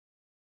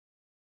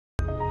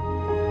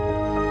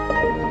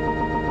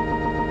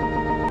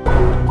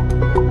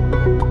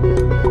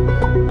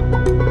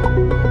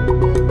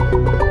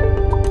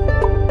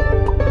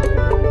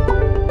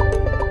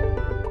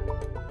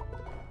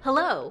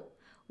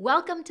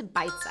Welcome to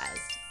Byte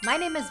Sized. My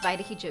name is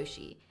Vaidehi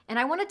Joshi, and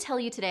I want to tell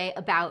you today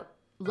about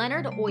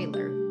Leonhard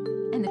Euler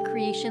and the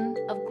creation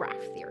of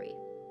graph theory.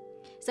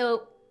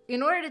 So,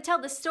 in order to tell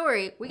this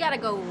story, we gotta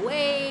go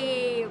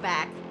way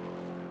back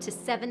to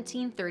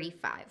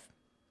 1735.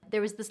 There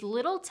was this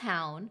little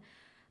town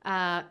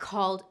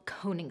called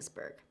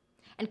Königsberg.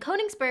 And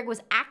Königsberg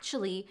was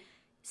actually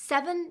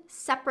 7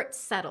 separate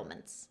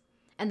settlements.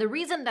 And the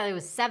reason that it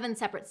was 7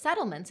 separate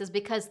settlements is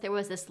because there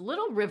was this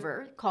little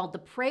river called the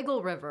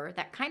Pregel River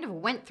that kind of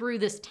went through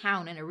this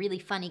town in a really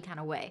funny kind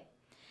of way.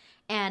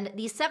 And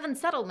these 7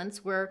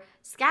 settlements were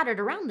scattered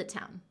around the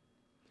town.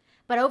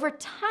 But over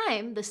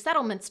time, the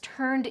settlements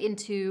turned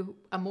into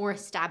a more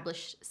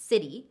established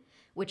city,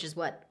 which is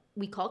what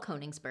we call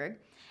Königsberg.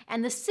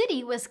 And the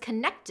city was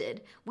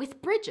connected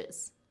with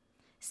bridges.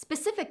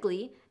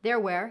 Specifically, there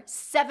were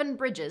 7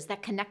 bridges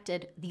that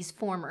connected these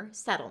former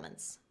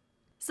settlements.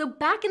 So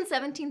back in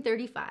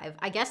 1735,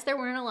 I guess there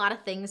weren't a lot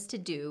of things to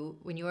do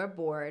when you were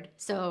bored,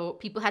 so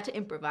people had to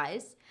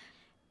improvise.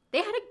 They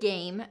had a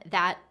game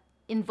that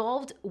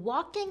involved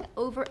walking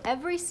over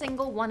every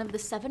single one of the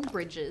 7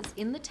 bridges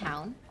in the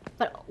town,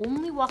 but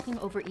only walking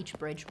over each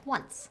bridge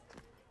once.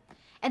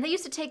 And they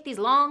used to take these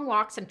long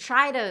walks and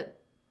try to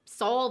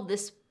solve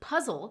this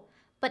puzzle,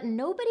 but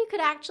nobody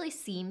could actually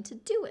seem to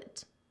do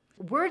it.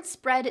 Word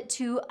spread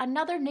to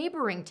another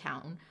neighboring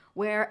town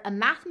where a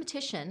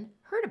mathematician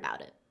heard about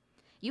it.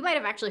 You might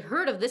have actually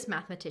heard of this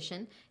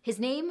mathematician. His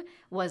name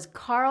was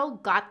Carl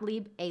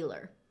Gottlieb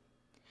Euler.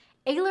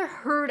 Euler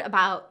heard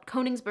about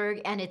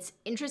Königsberg and its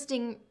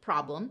interesting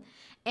problem,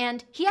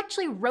 and he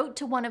actually wrote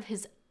to one of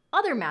his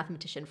other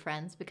mathematician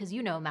friends, because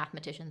you know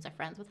mathematicians are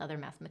friends with other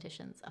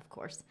mathematicians, of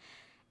course.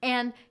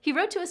 And he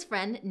wrote to his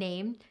friend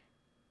named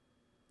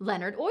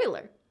Leonhard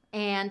Euler.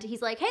 And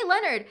he's like, hey,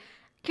 Leonhard,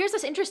 here's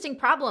this interesting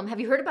problem.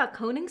 Have you heard about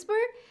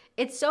Königsberg?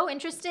 It's so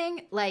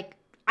interesting,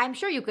 I'm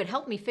sure you could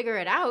help me figure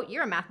it out.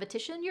 You're a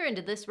mathematician, you're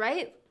into this,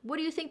 right? What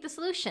do you think the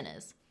solution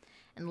is?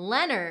 And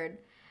Leonhard's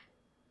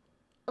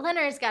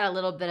got a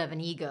little bit of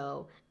an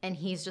ego, and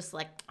he's just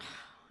like,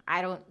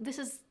 this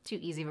is too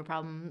easy of a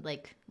problem.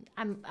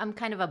 I'm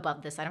kind of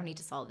above this, I don't need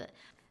to solve it.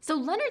 So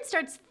Leonhard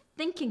starts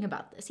thinking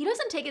about this. He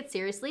doesn't take it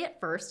seriously at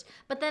first,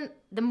 but then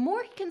the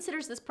more he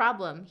considers this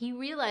problem, he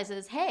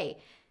realizes, hey,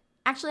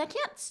 actually, I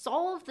can't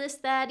solve this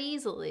that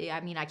easily. I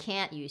mean, I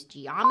can't use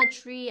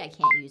geometry, I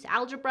can't use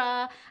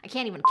algebra, I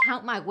can't even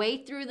count my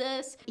way through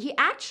this. He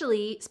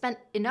actually spent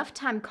enough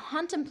time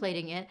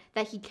contemplating it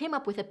that he came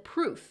up with a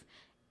proof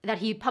that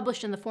he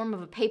published in the form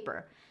of a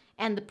paper.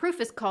 And the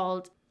proof is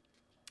called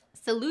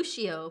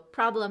Solutio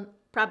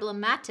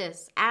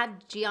Problematis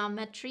ad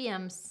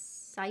Geometriam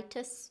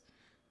Citus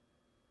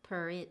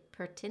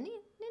Pertinius?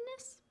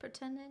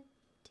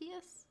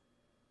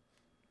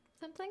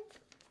 Something?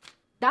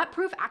 That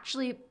proof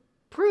actually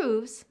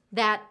proves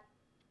that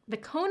the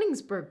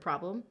Königsberg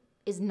problem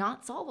is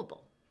not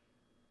solvable.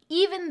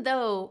 Even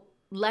though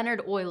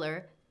Leonhard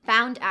Euler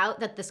found out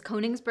that this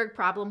Königsberg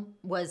problem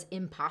was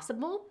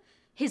impossible,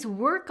 his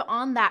work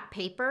on that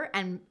paper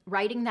and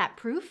writing that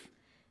proof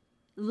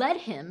led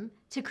him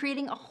to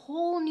creating a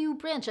whole new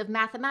branch of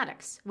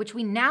mathematics, which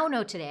we now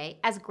know today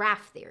as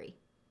graph theory.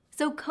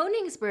 So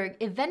Königsberg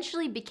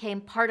eventually became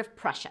part of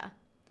Prussia.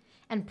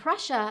 And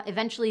Prussia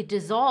eventually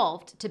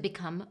dissolved to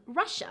become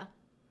Russia.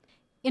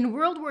 In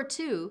World War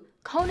II,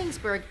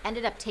 Königsberg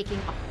ended up taking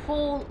a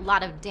whole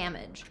lot of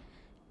damage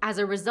as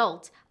a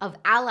result of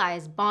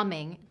Allies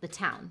bombing the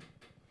town.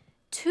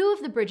 2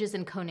 of the bridges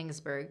in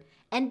Königsberg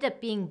ended up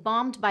being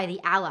bombed by the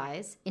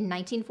Allies in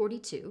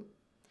 1942,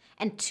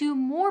 and 2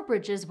 more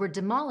bridges were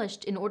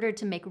demolished in order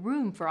to make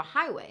room for a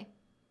highway.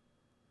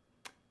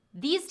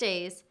 These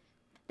days,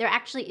 there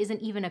actually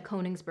isn't even a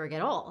Königsberg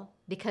at all,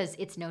 because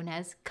it's known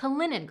as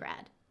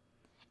Kaliningrad,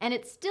 and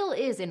it still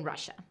is in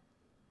Russia.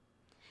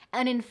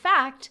 And in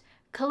fact,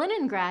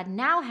 Kaliningrad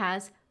now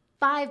has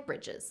 5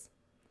 bridges,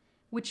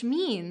 which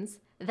means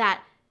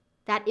that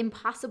that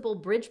impossible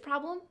bridge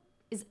problem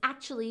is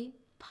actually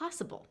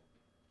possible.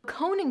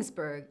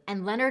 Königsberg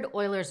and Leonhard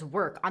Euler's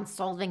work on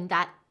solving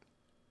that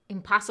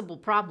impossible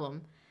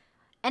problem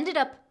ended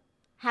up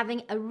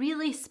having a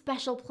really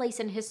special place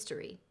in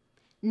history.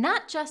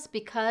 Not just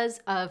because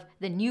of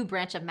the new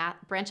branch of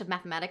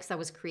mathematics that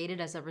was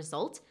created as a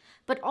result,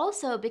 but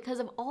also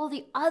because of all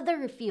the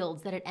other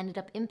fields that it ended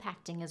up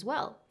impacting as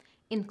well,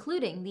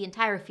 including the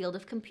entire field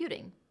of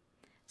computing.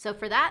 So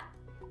for that,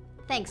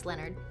 thanks,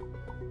 Leonhard.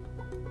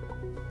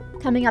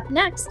 Coming up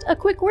next, a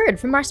quick word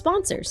from our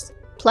sponsors,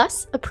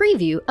 plus a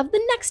preview of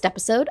the next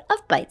episode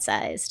of Byte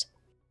Sized.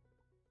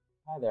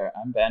 Hi there,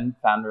 I'm Ben,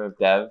 founder of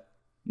Dev,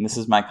 and this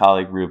is my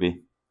colleague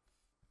Ruby.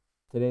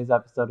 Today's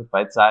episode of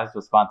Byte Sized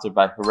was sponsored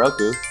by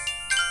Heroku,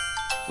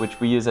 which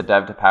we use at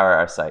Dev to power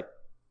our site.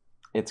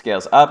 It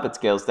scales up, it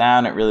scales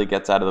down, it really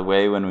gets out of the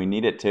way when we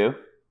need it to.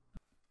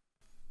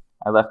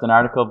 I left an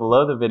article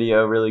below the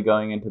video really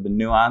going into the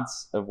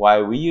nuance of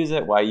why we use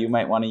it, why you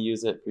might want to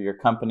use it for your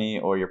company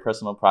or your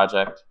personal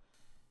project,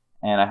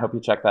 and I hope you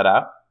check that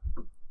out.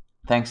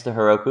 Thanks to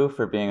Heroku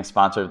for being a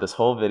sponsor of this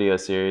whole video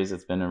series.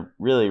 It's been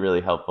really, really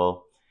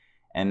helpful.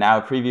 And now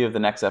a preview of the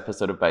next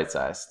episode of Byte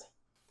Sized.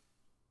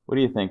 What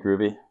do you think,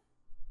 Ruby?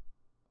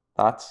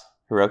 Thoughts?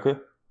 Heroku?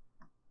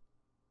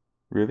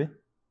 Ruby?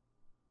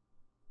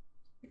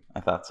 I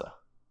thought so.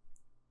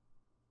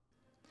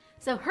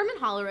 So Hermann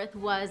Hollerith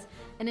was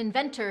an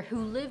inventor who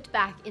lived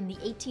back in the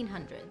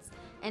 1800s,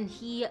 and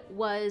he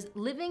was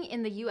living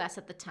in the US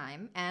at the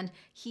time, and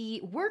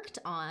he worked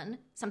on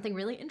something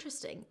really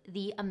interesting,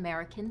 the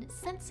American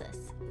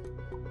census.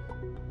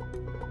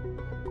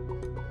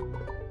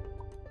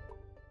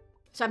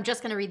 So I'm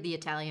just gonna read the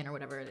Italian or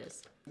whatever it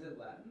is. Is it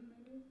Latin,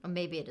 maybe? Or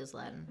maybe it is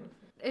Latin.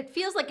 It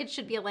feels like it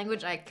should be a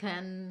language I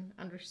can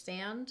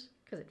understand,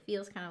 because it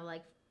feels kind of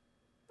like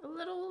a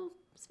little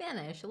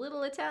Spanish, a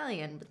little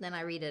Italian, but then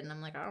I read it and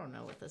I'm like, I don't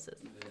know what this is.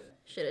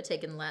 Should have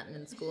taken Latin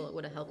in school, it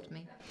would have helped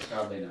me.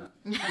 Probably not.